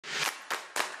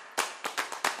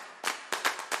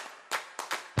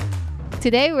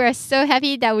today we're so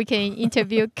happy that we can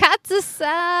interview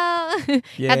Katsu-san.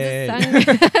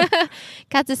 Katsu-san.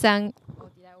 Katsu-san. Oh,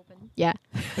 did I open? Yeah.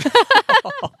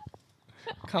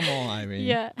 Come on, Irene.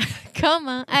 Yeah. Come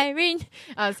on, Irene.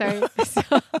 Oh, sorry.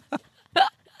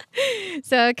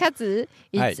 So Katsu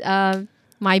is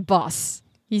my boss.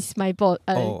 He's my boss.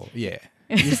 Oh, yeah.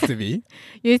 Used to be.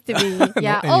 Used to be.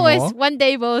 Yeah. Always one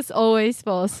day boss, always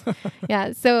boss.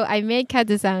 Yeah. So I met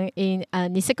Katsu-san in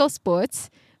Niseko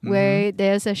Sports, where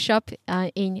there's a shop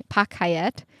in Park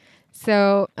Hyatt.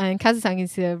 So Katsu-san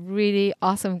is a really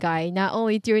awesome guy, not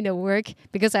only during the work,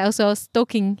 because I also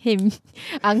stalking him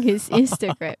on his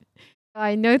Instagram.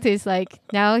 I noticed like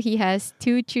now he has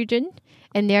 2 children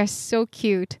and they're so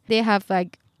cute. They have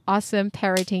like awesome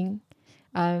parenting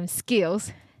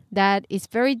skills that is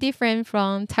very different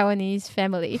from Taiwanese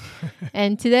family.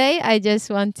 And today I just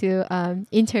want to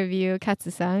interview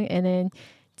Katsu-san and then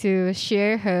to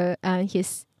share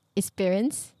his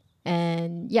experience.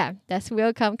 And yeah, let's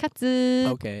welcome Katsu.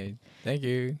 Okay, thank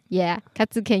you. Yeah,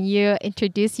 Katsu, can you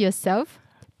introduce yourself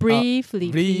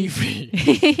briefly? Briefly.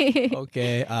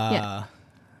 Okay,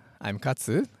 I'm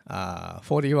Katsu,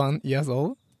 41 years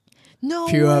old. No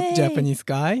Pure way. Japanese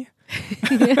guy.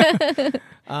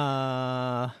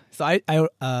 So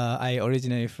I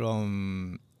originate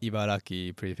from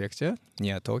Ibaraki Prefecture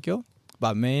near Tokyo,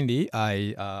 but mainly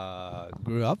I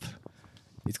grew up.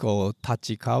 It's called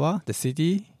Tachikawa, the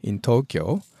city in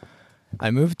Tokyo.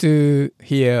 I moved to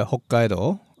here,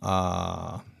 Hokkaido,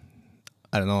 I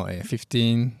don't know,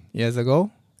 15 years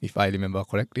ago, if I remember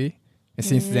correctly. And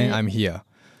since then, I'm here.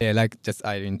 Yeah, like just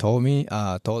Irene told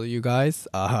you guys,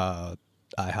 I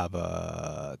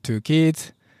have 2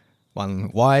 kids,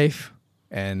 1 wife,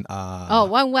 and...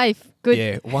 one wife. Good.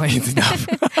 Yeah, 1 is enough.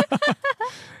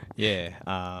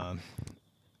 Yeah.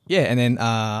 Yeah, and then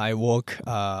I work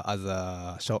as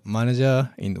a shop manager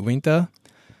in winter,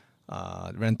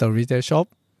 rental retail shop.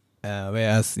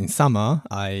 Whereas in summer,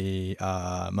 I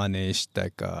manage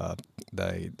like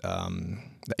the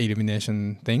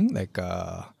illumination thing, like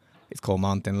it's called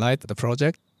Mountain Light, the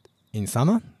project in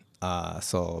summer.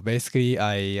 So basically,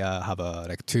 I have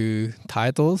like 2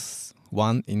 titles,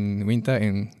 one in winter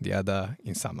and the other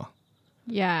in summer.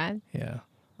 Yeah. Yeah.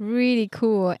 Really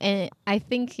cool. And I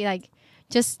think like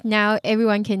just now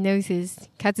everyone can notice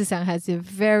Katsu-san has a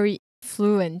very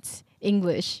fluent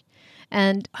English.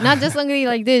 And not just only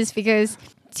like this, because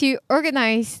to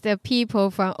organize the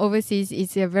people from overseas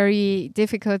is a very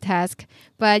difficult task.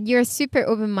 But you're super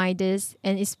open-minded,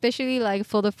 and especially like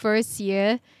for the first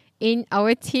year in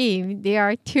our team, there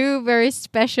are 2 very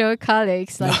special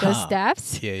colleagues, like the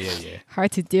staffs. Yeah.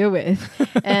 Hard to deal with.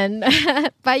 And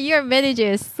but your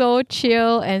manager is so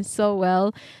chill and so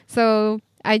well. So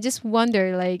I just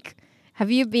wonder, like,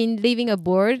 have you been living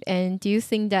abroad, and do you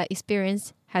think that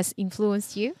experience has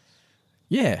influenced you?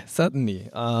 Yeah, certainly.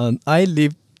 I've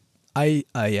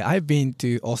been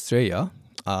to Australia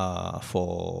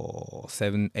for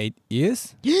 7-8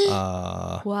 years.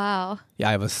 Wow. Yeah,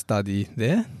 I was study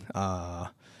there.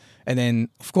 And then,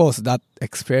 of course, that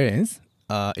experience,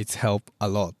 it's helped a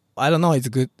lot. I don't know it's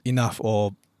good enough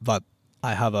but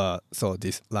I have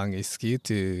this language skill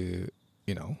to,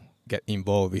 get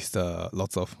involved with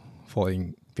lots of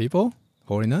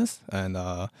foreigners, and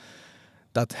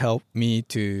that helped me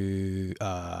to,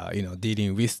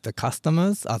 dealing with the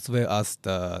customers as well as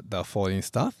the foreign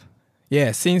staff.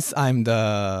 Yeah, since I'm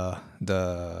the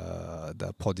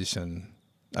position,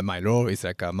 my role is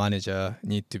like a manager,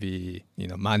 need to be,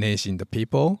 managing the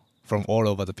people from all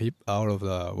over the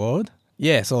world.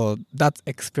 Yeah, so that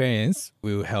experience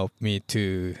will help me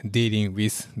to dealing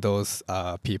with those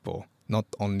people, not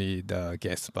only the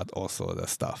guests, but also the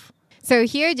staff. So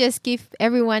here, just give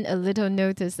everyone a little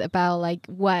notice about like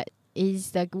what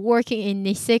is like working in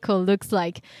Niseko looks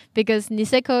like, because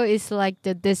Niseko is like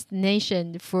the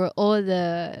destination for all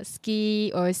the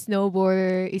ski or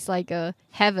snowboarder. It's like a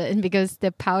heaven because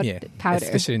the powder.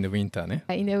 Especially in the winter. Ne?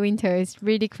 In the winter, it's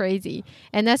really crazy.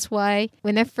 And that's why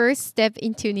when I first stepped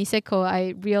into Niseko,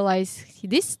 I realized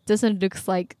this doesn't look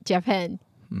like Japan.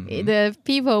 Mm-hmm. The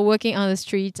people working on the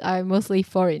streets are mostly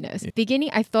foreigners. Yeah.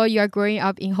 Beginning, I thought you are growing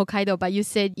up in Hokkaido, but you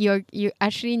said you're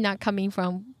actually not coming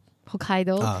from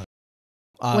Hokkaido.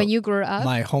 When you grew up?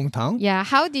 My hometown? Yeah.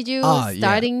 How did you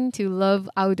starting to love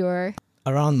outdoor?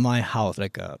 Around my house,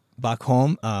 like back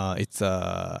home, it's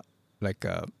like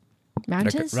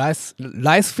mountains? Like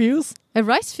rice fields. A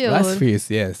rice field? Rice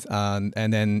fields, yes.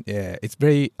 And then, it's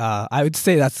very, I would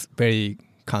say that's very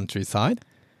countryside.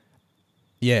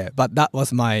 Yeah, but that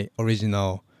was my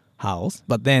original house.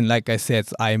 But then, like I said,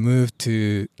 I moved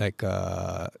to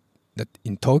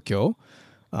in Tokyo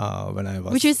when I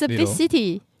was which is a little. big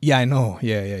city. Yeah, I know.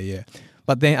 Yeah.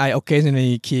 But then I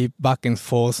occasionally keep back and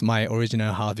forth my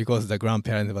original house because the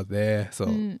grandparents were there. So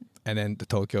and then the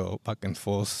Tokyo back and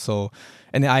forth. So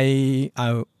and I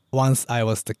once I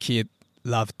was the kid,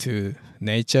 loved to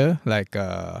nature, like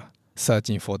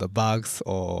searching for the bugs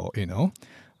or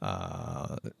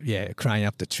climbing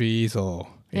up the trees or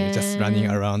just running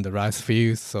around the rice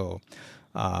fields. So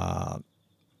I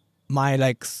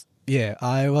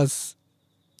was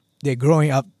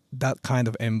growing up that kind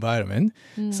of environment.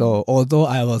 So although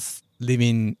I was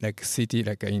living like city,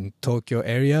 like in Tokyo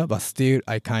area, but still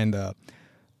I kind of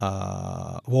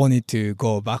wanted to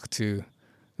go back to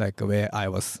like where I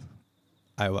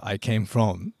came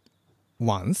from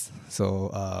once.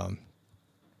 So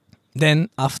then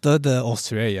after the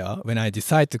Australia, when I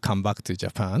decided to come back to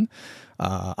Japan,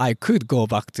 I could go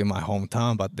back to my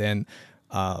hometown, but then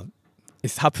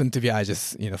it happened to be I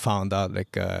just found out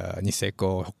like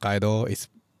Niseko, Hokkaido is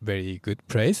very good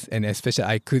place, and especially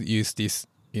I could use this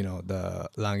the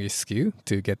language skill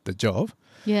to get the job.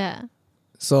 Yeah.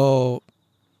 So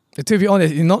to be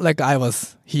honest, it's not like I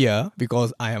was here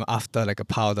because I am after like a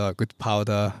good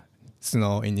powder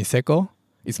snow in Niseko.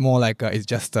 It's more like it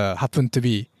just happened to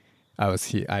be I was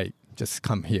here. I just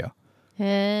come here.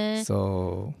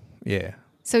 So yeah.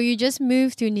 So you just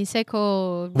moved to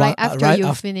Niseko right after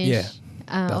you finished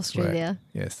Australia.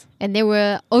 Right. Yes. And they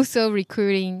were also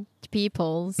recruiting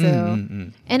people. So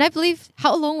and I believe,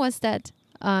 how long was that?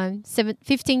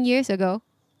 15 years ago.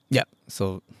 Yeah.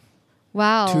 So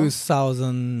wow.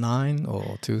 2009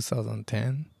 or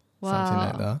 2010, something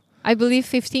like that. I believe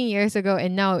 15 years ago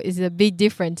and now is a big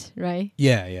difference, right?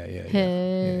 Yeah.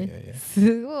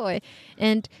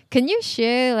 And can you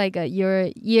share like your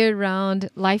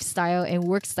year-round lifestyle and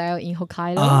work style in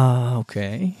Hokkaido?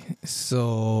 Okay.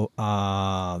 So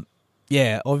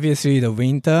obviously the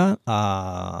winter,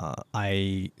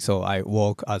 I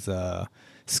work as a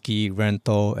ski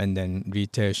rental and then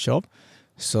retail shop.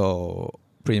 So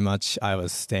pretty much I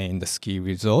was staying in the ski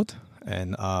resort,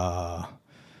 and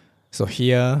so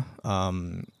here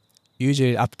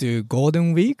usually up to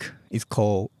Golden Week is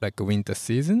called like a winter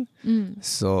season.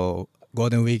 So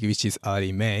Golden Week, which is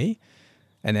early May,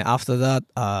 and then after that,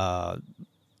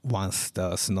 once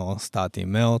the snow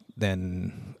starting melt,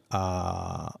 then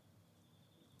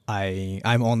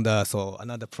I'm on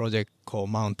another project called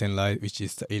Mountain Light, which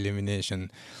is the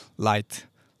illumination light,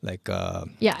 like I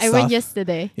went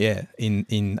yesterday. Yeah,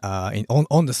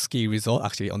 on the ski resort,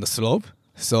 actually on the slope.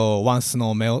 So once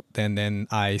snow melt, then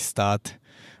I start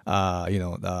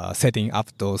setting up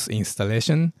those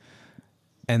installation,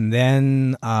 and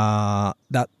then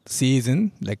that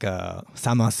season, like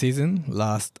summer season,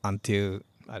 lasts until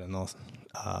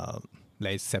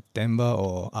late September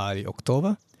or early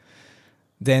October.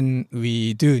 Then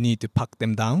we do need to pack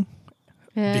them down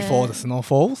before the snow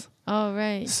falls. Oh,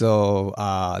 right. So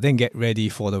then get ready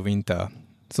for the winter.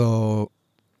 So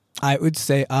I would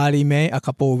say early May, a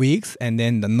couple of weeks, and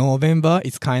then the November,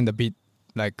 it's kind of bit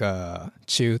like a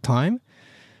chill time.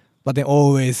 But then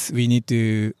always we need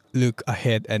to look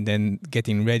ahead and then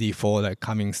getting ready for the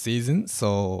coming season.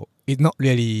 So it's not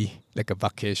really like a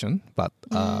vacation, but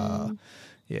but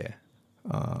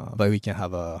we can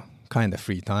have a kind of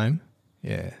free time.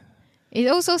 Yeah. It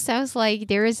also sounds like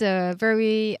there is a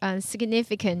very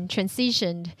significant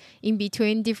transition in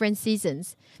between different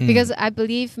seasons. Because I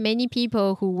believe many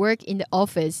people who work in the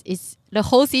office, is the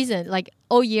whole season, like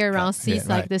all year round, seems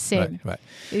like the same. Right.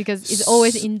 Because it's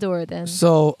always indoor then.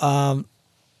 So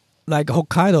like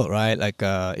Hokkaido, right? Like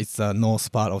it's the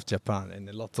north part of Japan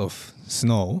and lots of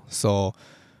snow. So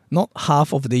not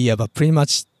half of the year, but pretty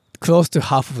much close to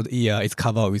half of the year is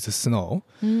covered with snow.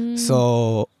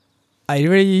 So I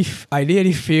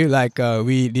really feel like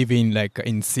we live in like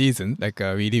in season, like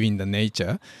we live in the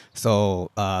nature.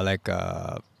 So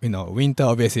winter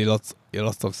obviously lots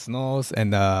of snows,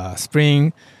 and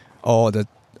spring all the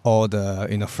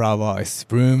flower is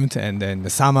bloomed, and then the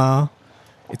summer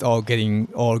it's all getting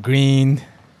all green,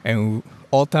 and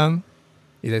autumn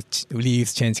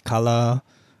leaves change color,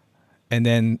 and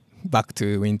then back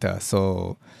to winter.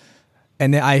 So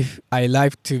and then I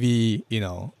like to be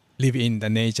live in the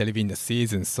nature, live in the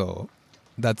season. So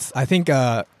that's, I think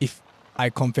if I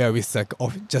compare with like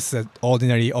just an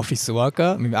ordinary office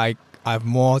worker, maybe I have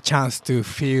more chance to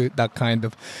feel that kind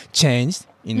of change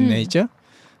in nature.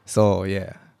 So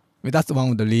yeah, that's one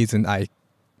of the reasons I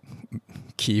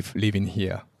keep living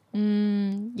here.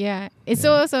 Yeah, it's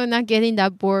also not getting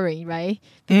that boring, right?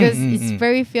 Because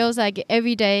it feels like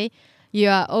every day you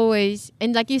are always,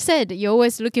 and like you said, you're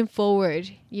always looking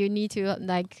forward. You need to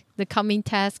like the coming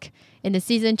task and the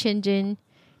season changing,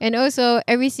 And also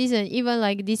every season, even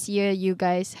like this year, you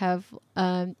guys have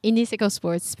in Niseko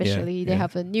Sports especially, they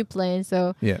have a new plan.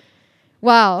 So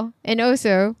wow. And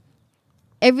also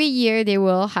every year they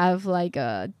will have like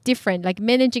a different, like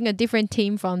managing a different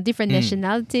team from different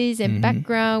nationalities and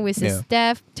background with the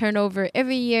staff turnover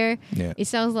every year. It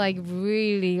sounds like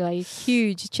really like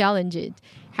huge challenges.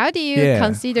 How do you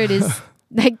consider this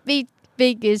like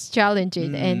biggest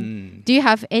challenging? And do you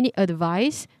have any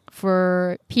advice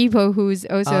for people who's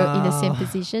also in the same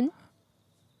position?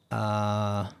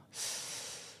 I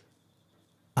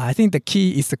think the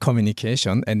key is the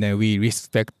communication, and then we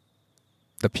respect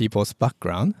the people's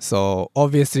background. So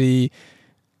obviously,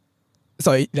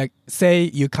 so like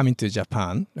say you come into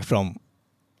Japan from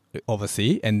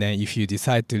overseas, and then if you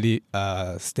decide to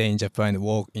stay in Japan and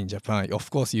work in Japan, of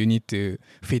course you need to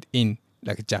fit in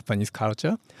like Japanese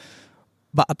culture.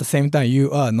 But at the same time,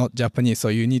 you are not Japanese, so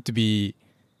you need to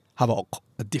have a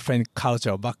different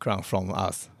cultural background from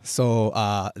us. So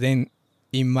then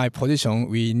in my position,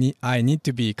 I need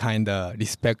to be kind of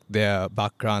respect their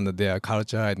background, their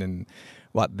culture, and then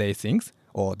what they think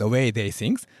or the way they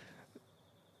think,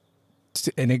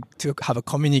 and to have a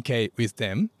communicate with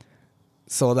them,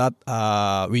 so that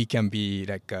we can be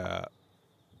like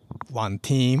one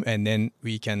team, and then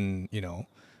we can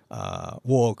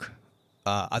work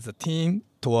as a team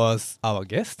towards our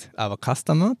guest, our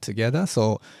customer together.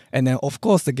 So, and then of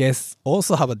course the guests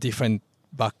also have a different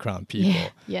background people.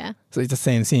 So it's the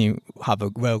same thing. Have a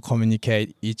well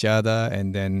communicate each other,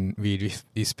 and then we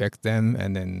respect them,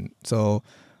 and then so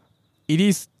it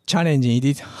is challenging. It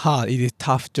is hard. It is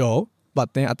tough job,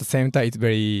 but then at the same time it's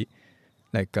very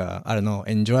like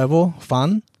enjoyable,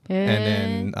 fun, and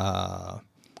then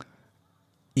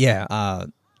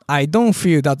I don't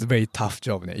feel that's a very tough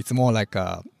job. It's more like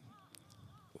a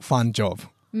fun job.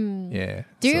 Do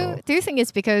you think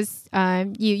it's because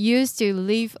you used to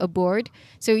live abroad,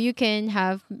 so you can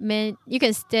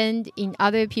stand in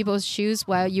other people's shoes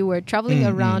while you were traveling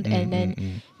around, and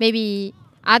then maybe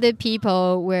other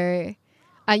people where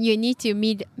you need to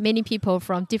meet many people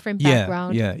from different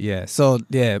backgrounds. So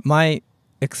my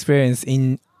experience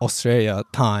in Australia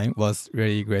time was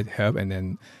really great help, and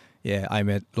then I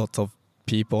met lots of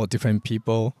people, different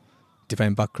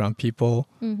background people,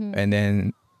 and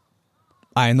then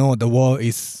I know the world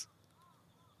is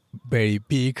very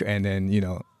big, and then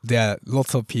there are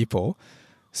lots of people,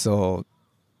 so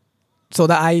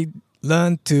that I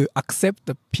learned to accept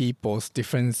the people's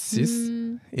differences.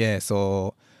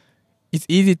 So it's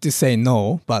easy to say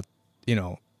no, but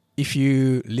if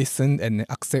you listen and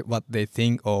accept what they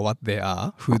think or what they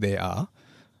are, who they are,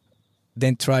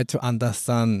 then try to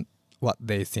understand what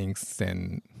they think.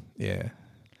 Then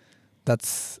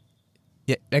that's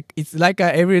like it's like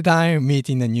every time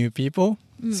meeting the new people.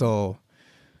 So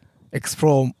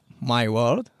explore my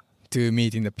world to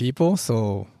meeting the people.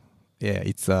 So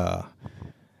it's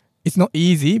not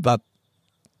easy, but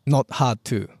not hard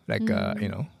too. Like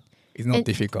it's not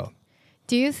difficult.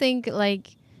 Do you think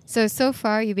like so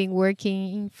far you've been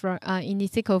working in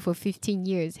Niseko for 15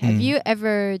 years? Have you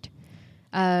ever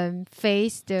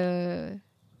faced the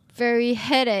very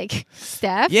headache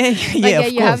staff? Of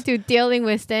you have to dealing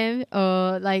with them,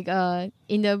 or like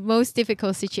in the most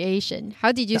difficult situation.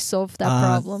 How did you solve that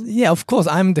problem? Of course,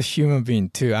 I'm the human being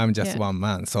too. I'm just one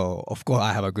man, so of course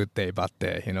I have a good day, bad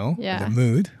day. The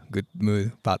mood, good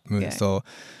mood, bad mood. So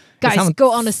guys,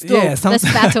 go on the stove. Let's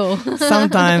battle.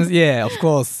 Sometimes, of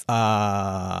course,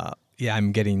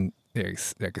 I'm getting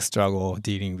like a struggle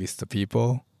dealing with the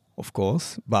people, of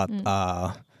course, but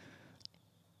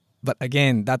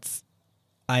again,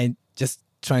 I just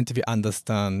trying to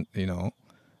understand,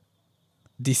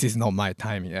 this is not my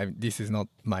timing. This is not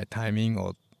my timing,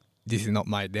 or this is not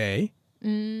my day.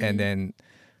 And then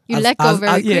you let go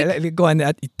very quick. Let go, and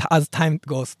as time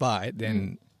goes by,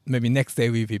 then maybe next day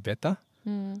will be better.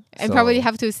 And probably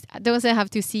don't have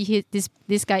to see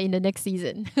this guy in the next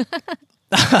season.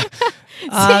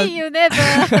 See you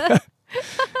never.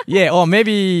 Or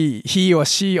maybe he or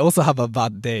she also have a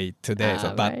bad day today,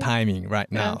 so bad timing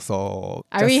right now. So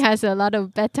Irene has a lot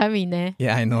of bad timing there.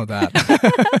 I know that.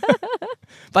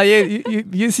 But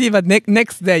you see, but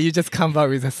next day you just come back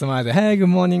with a smile. Hey, good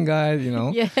morning, guys.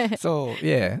 So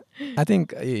I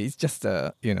think it's just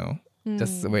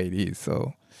just the way it is.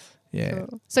 So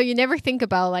So you never think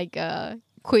about like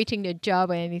quitting the job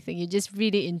or anything. You just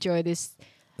really enjoy this.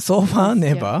 So far,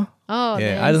 never.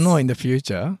 Nice. I don't know in the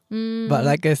future. But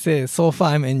like I said, so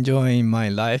far I'm enjoying my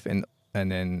life and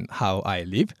then how I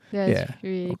live. That's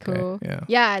really cool.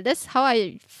 That's how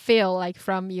I feel like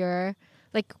from your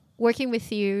like working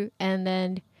with you, and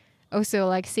then also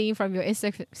like seeing from your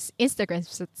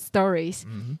Instagram stories.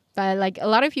 But like a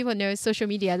lot of people know social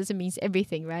media doesn't mean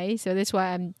everything, right? So that's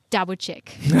why I'm double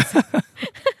check.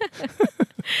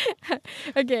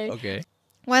 Okay.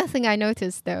 One thing I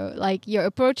noticed though, like your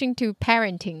approaching to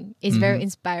parenting is very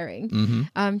inspiring.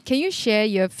 Can you share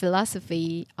your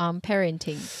philosophy on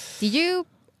parenting? Did you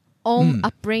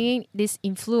upbringing this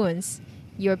influence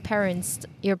your parenting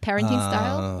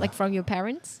style, like from your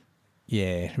parents?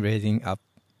 Yeah, raising up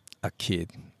a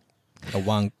kid,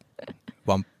 one,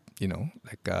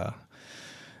 like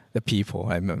the people.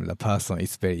 I remember the person.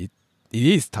 It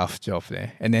is tough job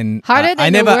there, and then harder than I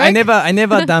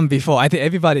never done before. I think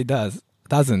everybody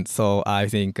doesn't. So I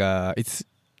think it's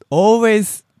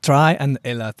always try and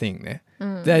error thing.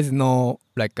 There is no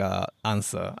like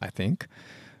answer. I think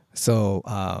so.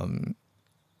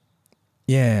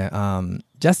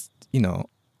 Just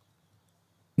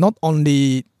not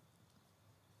only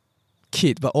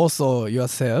kid, but also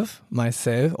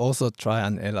myself, also try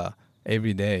and error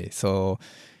every day. So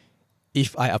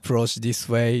if I approach this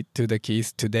way to the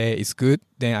kids today is good,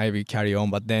 then I will carry on.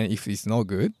 But then if it's not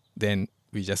good, then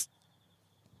we just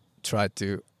try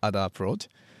to other approach,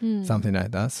 something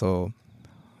like that. So,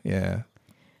 yeah.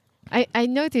 I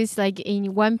noticed like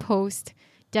in one post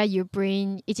that you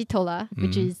bring Ichitola,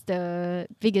 which is the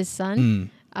biggest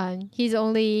son. He's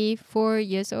only 4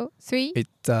 years old, 3?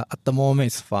 At the moment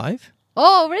it's 5.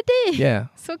 Oh, already? Yeah.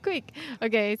 So quick.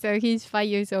 Okay, so he's 5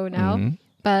 years old now.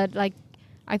 But like,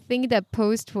 I think that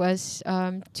post was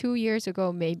 2 years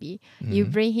ago, maybe. You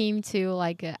bring him to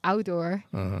like an outdoor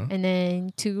and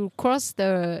then to cross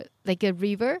a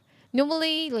river.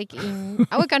 Normally, like in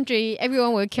our country,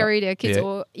 everyone will carry their kids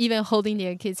or even holding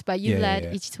their kids, but you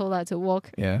let Ichitola to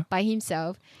walk by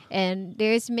himself. And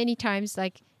there's many times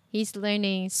like he's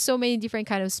learning so many different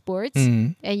kind of sports,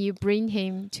 and you bring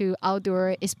him to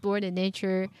outdoor, explore the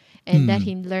nature, and let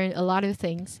him learn a lot of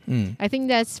things. I think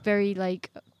that's very like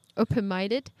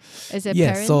open-minded as a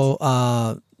parent. So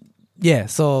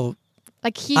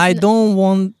like I don't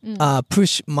want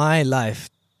push my life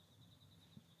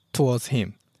towards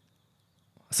him.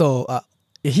 So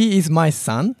he is my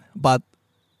son, but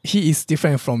he is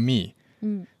different from me.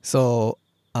 So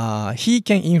he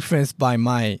can influence by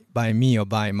me or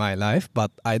by my life, but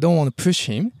I don't want to push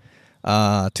him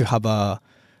to have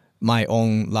my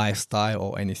own lifestyle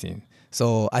or anything.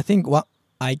 So I think what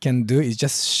I can do is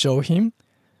just show him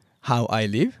how I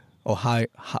live or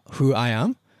who I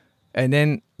am, and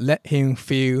then let him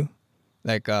feel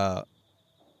like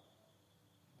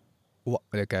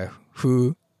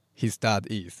who his dad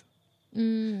is.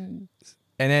 And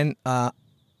then I'm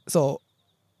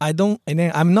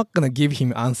not gonna give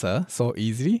him answer so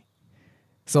easily.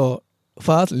 So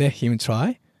first let him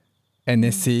try and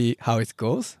then see how it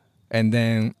goes. And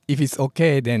then if it's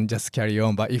okay, then just carry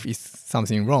on. But if it's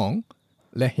something wrong,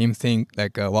 let him think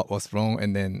like what was wrong,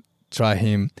 and then try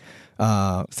him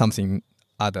something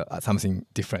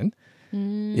different.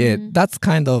 Yeah, that's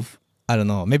kind of, I don't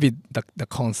know, maybe the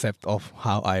concept of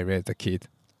how I raise the kid.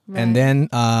 Right. And then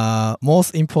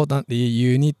most importantly,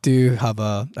 you need to have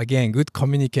good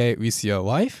communicate with your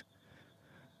wife.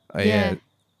 The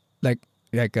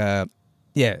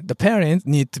parents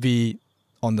need to be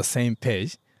on the same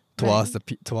page towards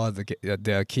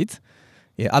their kids.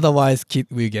 Yeah, otherwise kid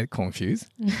will get confused.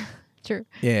 True.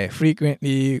 Yeah,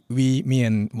 frequently me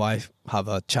and wife have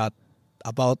a chat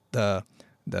about the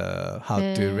how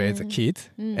to raise a kid,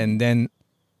 and then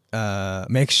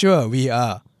make sure we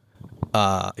are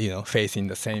facing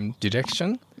the same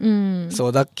direction,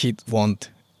 so that kid won't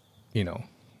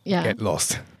get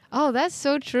lost. Oh, that's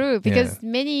so true, because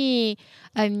many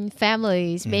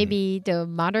families, maybe the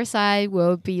mother side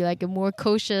will be like more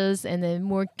cautious and then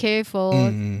more careful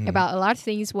about a lot of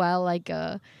things, while like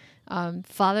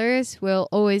fathers will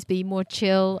always be more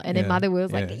chill, and then mother will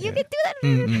you can do that.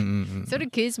 So the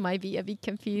kids might be a bit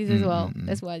confused as well.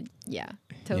 That's why,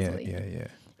 totally. Yeah.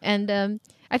 And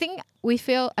I think I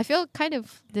feel kind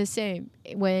of the same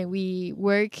when we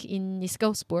work in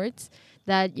Niseko Sports,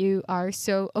 that you are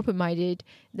so open-minded,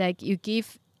 like you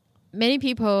give many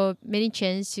people many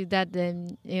chance to that.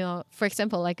 Then for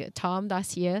example, like Tom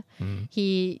last year,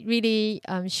 he really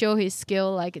show his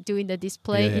skill, like doing the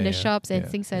display in the shops and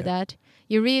things like that.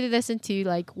 You really listen to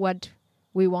like what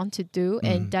we want to do,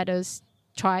 and let us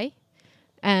try,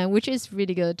 which is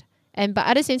really good. But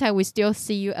at the same time, we still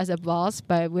see you as a boss,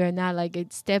 but we're not like a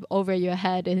step over your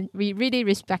head, and we really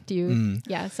respect you.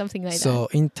 Something like that. So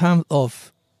in terms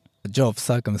of job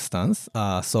circumstance,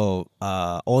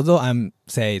 although I'm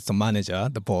say it's a manager,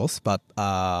 the boss, but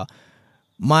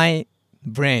my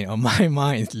brain or my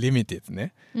mind is limited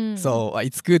ね、So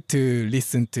it's good to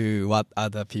listen to what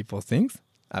other people think,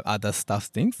 other stuff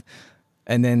thinks,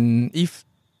 and then if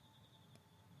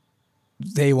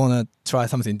they want to try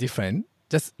something different,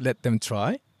 just let them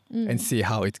try and see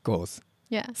how it goes.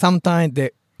 Yeah. Sometimes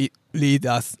it leads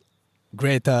us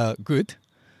greater good,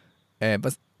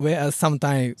 but whereas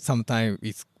sometimes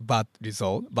it's bad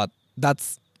result. But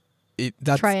that's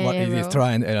what it is,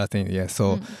 try and error thing. Yeah.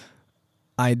 So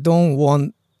I don't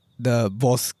want the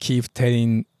boss keep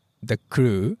telling the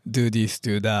crew do this,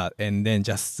 do that, and then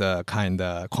just kind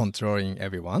of controlling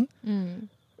everyone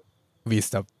with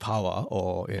the power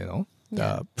or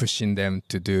pushing them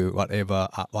to do whatever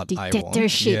what I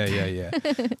want. Yeah.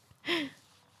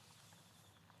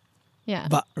 Yeah.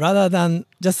 But rather than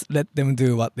just let them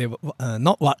do what they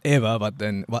not whatever, but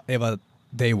then whatever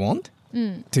they want,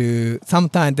 to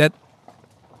sometimes that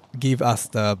give us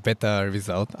the better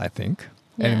result, I think.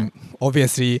 Yeah. And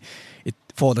obviously,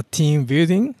 for the team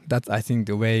building, that's I think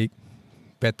the way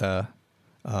better.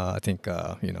 I think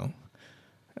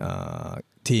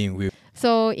team will.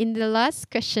 So in the last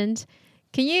question,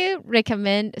 can you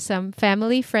recommend some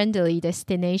family-friendly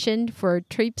destination for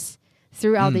trips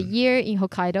throughout the year in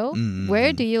Hokkaido?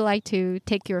 Where do you like to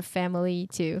take your family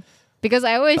to? Because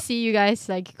I always see you guys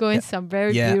like going some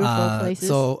very beautiful places.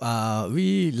 So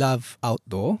we love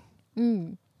outdoor.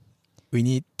 We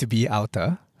need to be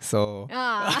outer. So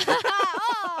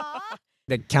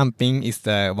the camping is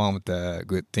one of the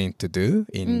good things to do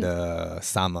in the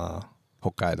summer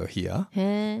Hokkaido here.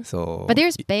 So, but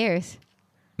there's bears.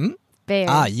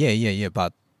 Bears. Yeah.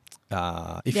 But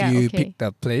if you pick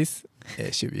the place,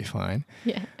 it should be fine.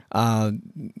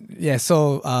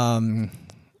 So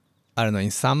I don't know,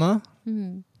 in summer,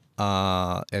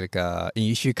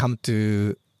 if you come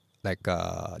to like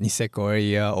Niseko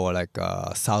area or like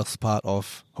south part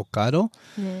of Hokkaido,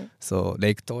 so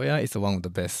Lake Toya is one of the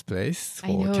best place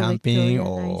for camping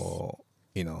or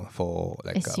for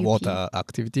like water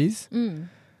activities.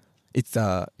 It's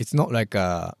not like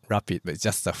a rapid, but it's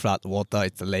just a flat water.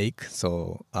 It's a lake,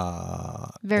 so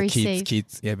very safe.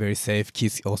 Kids, very safe.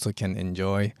 Kids also can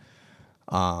enjoy.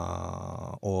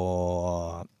 Or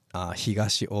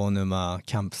Higashi Onuma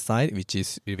campsite, which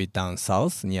is a bit down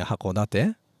south near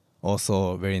Hakodate.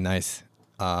 Also very nice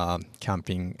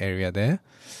camping area there.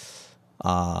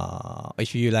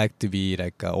 If you like to be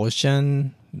like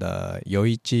ocean, the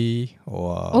Yoichi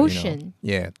or ocean,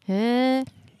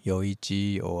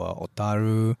 Yoichi or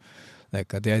Otaru, like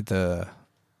they're the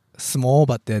small,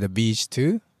 but they're the beach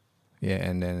too. Yeah,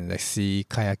 and then like sea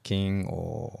kayaking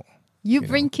or you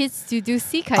bring kids to do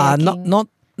sea kayaking.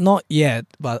 Not yet,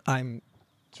 but I'm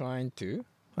trying to,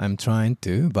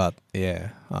 but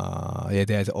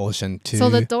there's ocean too. So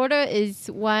the daughter is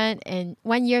 1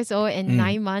 years old and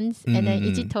 9 months, and then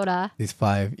Ichitora is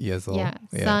 5 years old. Yeah,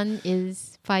 son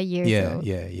is 5 years old.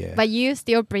 Yeah. But you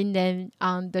still bring them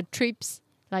on the trips,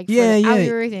 like for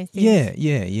outdoors and things.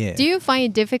 Yeah. Do you find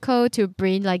it difficult to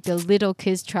bring like the little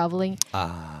kids traveling?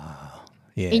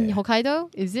 In Hokkaido,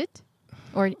 is it,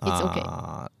 or it's okay?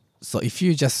 So if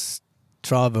you just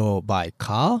travel by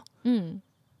car,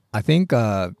 I think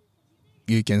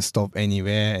you can stop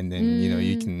anywhere, and then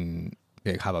you can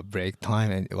have a break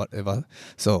time and whatever.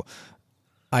 So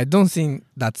I don't think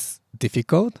that's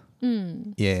difficult.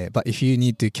 Yeah, but if you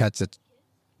need to catch a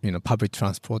public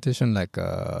transportation, like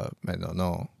I don't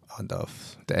know, on the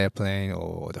airplane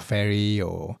or the ferry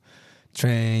or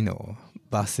train or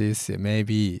buses,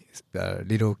 maybe the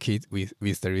little kids with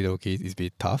the little kids is a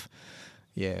bit tough.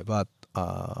 Yeah, but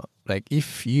like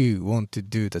if you want to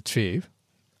do the trip,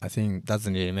 I think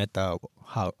doesn't really matter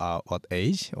what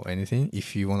age or anything.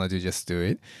 If you want to just do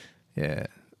it. Yeah.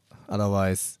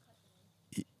 Otherwise,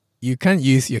 you can't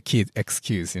use your kid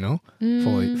excuse,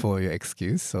 for your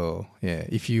excuse. So yeah,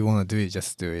 if you want to do it,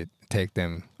 just do it. Take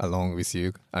them along with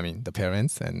you. I mean, the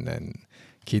parents, and then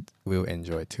kid will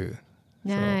enjoy too.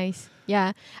 Nice. So,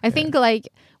 yeah. I think like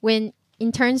when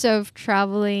in terms of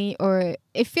traveling, or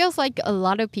it feels like a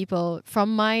lot of people,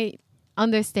 from my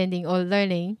understanding or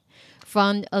learning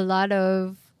from a lot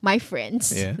of my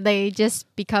friends, they just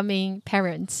becoming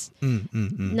parents.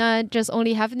 Not just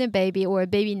only having a baby, or a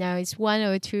baby now is 1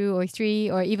 or 2 or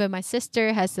 3, or even my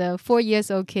sister has a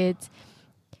 4-year-old kid.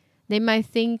 They might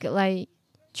think like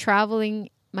traveling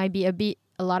might be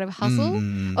a lot of hassle.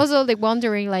 Also, like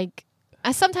wondering like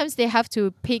sometimes they have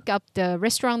to pick up the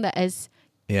restaurant that is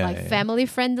family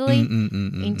friendly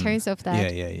in terms of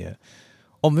that. Yeah.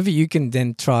 Or maybe you can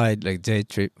then try like day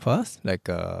trip first, like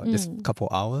just a couple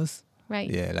hours. Right.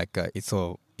 Yeah, like it's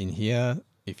all in here.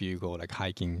 If you go like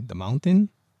hiking the mountain,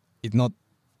 it's not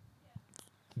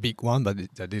big one, but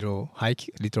it's a little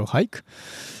hike.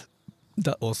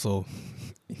 That also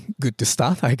good to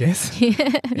start, I guess.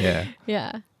 Yeah.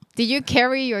 Yeah. Did you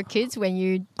carry your kids when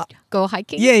you go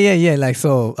hiking? Yeah. Like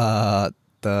so,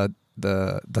 the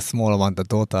smaller one, the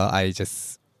daughter, I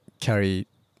just carry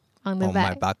on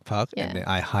my backpack, and then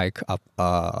I hike up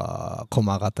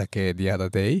Komagatake the other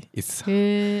day. Its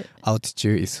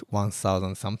altitude is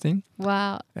 1,000 something.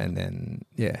 Wow. And then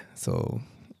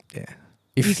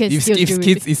if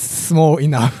kids is small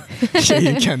enough,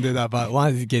 you can do that. But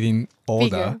once it's getting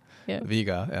older,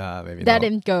 bigger, maybe let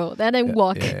him go, let him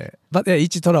walk. But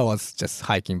Ichitora was just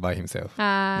hiking by himself.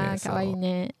 Kawaii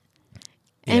ne.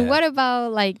 And what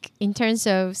about like in terms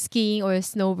of skiing or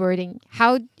snowboarding?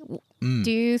 How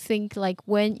do you think like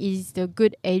when is the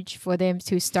good age for them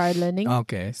to start learning?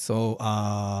 Okay, so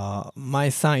my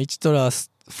son Ichitora's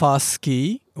first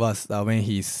ski was when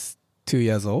he's 2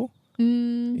 years old.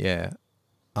 Yeah.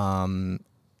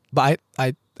 But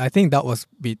I think that was a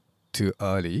bit too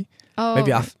early.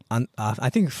 Maybe I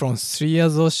think from 3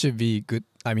 years old should be good.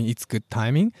 I mean, it's good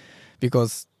timing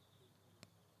because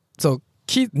so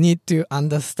kids need to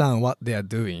understand what they are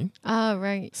doing.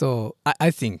 Right. So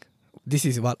I think this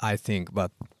is what I think.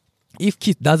 But if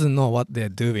kid doesn't know what they're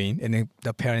doing, and then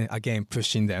the parent again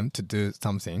pushing them to do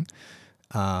something,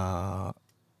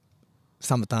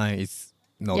 sometimes it's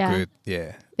not good.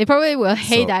 Yeah. They probably will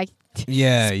hate that.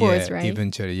 Sports, right?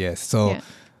 Eventually, yes. So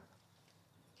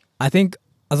I think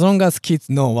as long as kids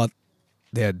know what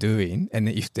they're doing, and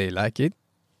if they like it,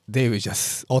 they will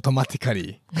just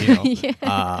automatically,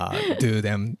 do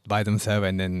them by themselves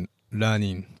and then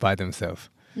learning by themselves.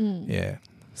 Yeah.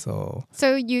 So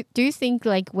do you think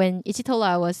like when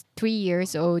Ichitora was 3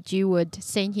 years old, you would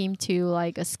send him to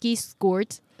like a ski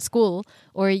school,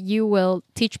 or you will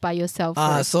teach by yourself?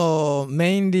 So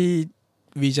mainly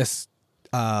we just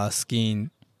skiing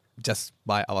just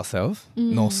by ourselves,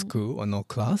 no school or no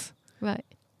class. Right.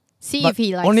 See but if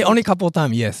he likes only couple of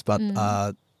times, yes, but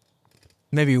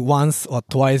maybe once or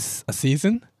twice a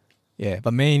season. Yeah,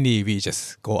 but mainly we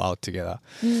just go out together.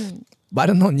 But I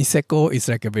don't know, Niseko is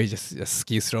like a very just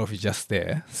ski slope is just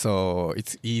there, so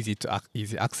it's easy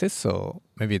access. So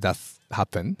maybe that's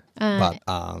happened. But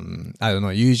I don't know.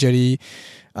 Usually,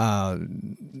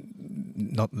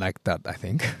 not like that. I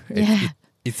think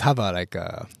it's have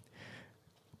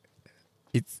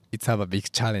a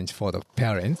big challenge for the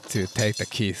parents to take the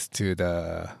kids to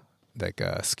the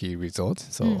ski resort.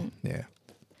 So yeah.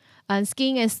 And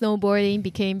skiing and snowboarding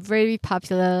became very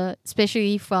popular,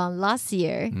 especially from last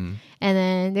year. And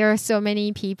then there are so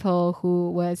many people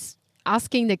who was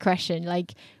asking the question,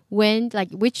 like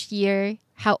which year,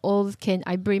 how old can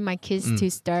I bring my kids to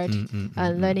start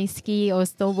learning ski or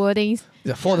snowboarding?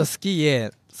 For the ski,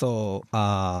 so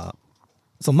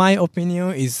my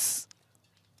opinion is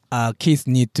kids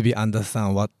need to be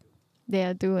understand what they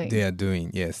are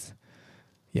doing. Yes.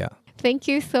 Yeah. Thank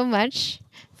you so much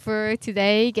for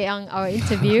today, getting our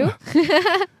interview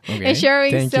and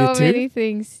sharing Thank so you too. many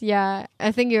things. Yeah,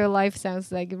 I think your life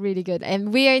sounds like really good.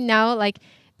 And we are now like,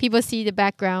 people see the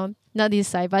background, not this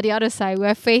side, but the other side.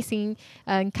 We're facing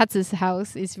Katsu's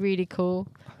house. It's really cool.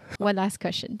 One last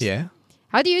question. Yeah.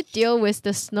 How do you deal with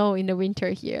the snow in the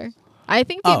winter here? I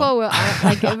think people were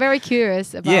like very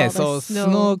curious about the so snow.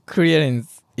 Snow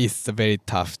clearance is a very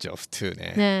tough job too.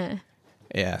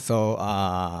 Yeah, so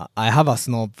I have a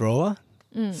snow blower.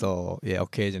 So yeah,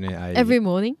 occasionally every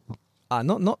morning?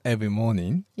 Not every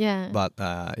morning. Yeah. But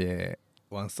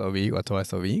once a week or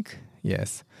twice a week.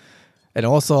 Yes. And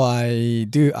also I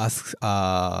do ask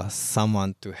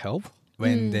someone to help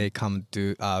when they come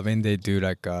to when they do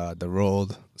like the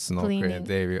road snow clearing.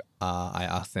 They will, I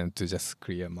ask them to just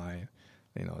clear my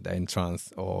the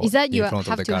entrance or is that in you front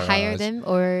have of the to garage. hire them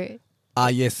or?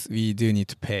 Yes, we do need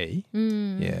to pay.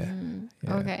 Yeah.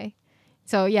 Okay.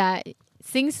 So yeah,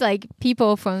 things like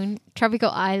people from tropical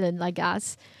island like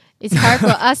us, it's hard for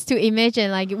us to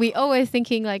imagine. Like we always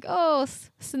thinking like, oh,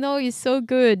 snow is so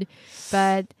good,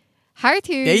 but hard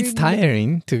to. Yeah, it's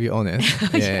tiring to be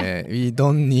honest. Yeah, we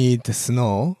don't need the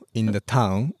snow in the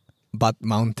town, but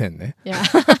mountain. Yeah.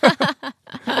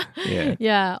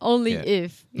 Yeah. Only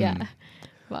if. Yeah.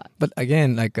 But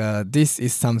again, like this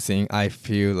is something I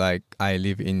feel like I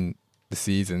live in the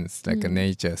seasons, like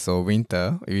nature. So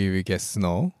winter, we get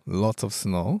snow, lots of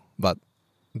snow, but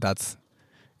that's,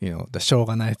 the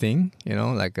shogunai thing,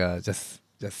 like just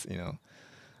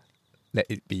let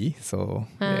it be. So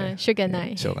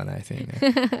shogunai thing.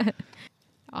 Yeah.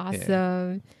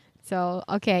 Awesome. Yeah. So,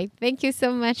 okay. Thank you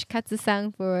so much,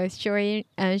 Katsu-san, for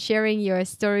sharing your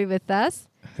story with us.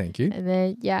 Thank you. And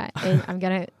then, and I'm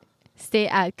going to stay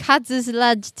at Katsu's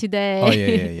lunch today. Oh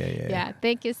yeah. Yeah,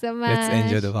 thank you so much. Let's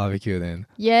enjoy the barbecue then.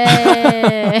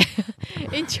 Yeah.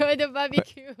 Enjoy the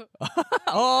barbecue.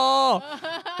 Oh,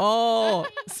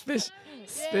 special.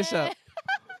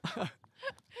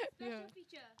 Yeah.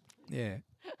 Yeah,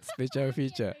 special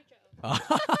feature.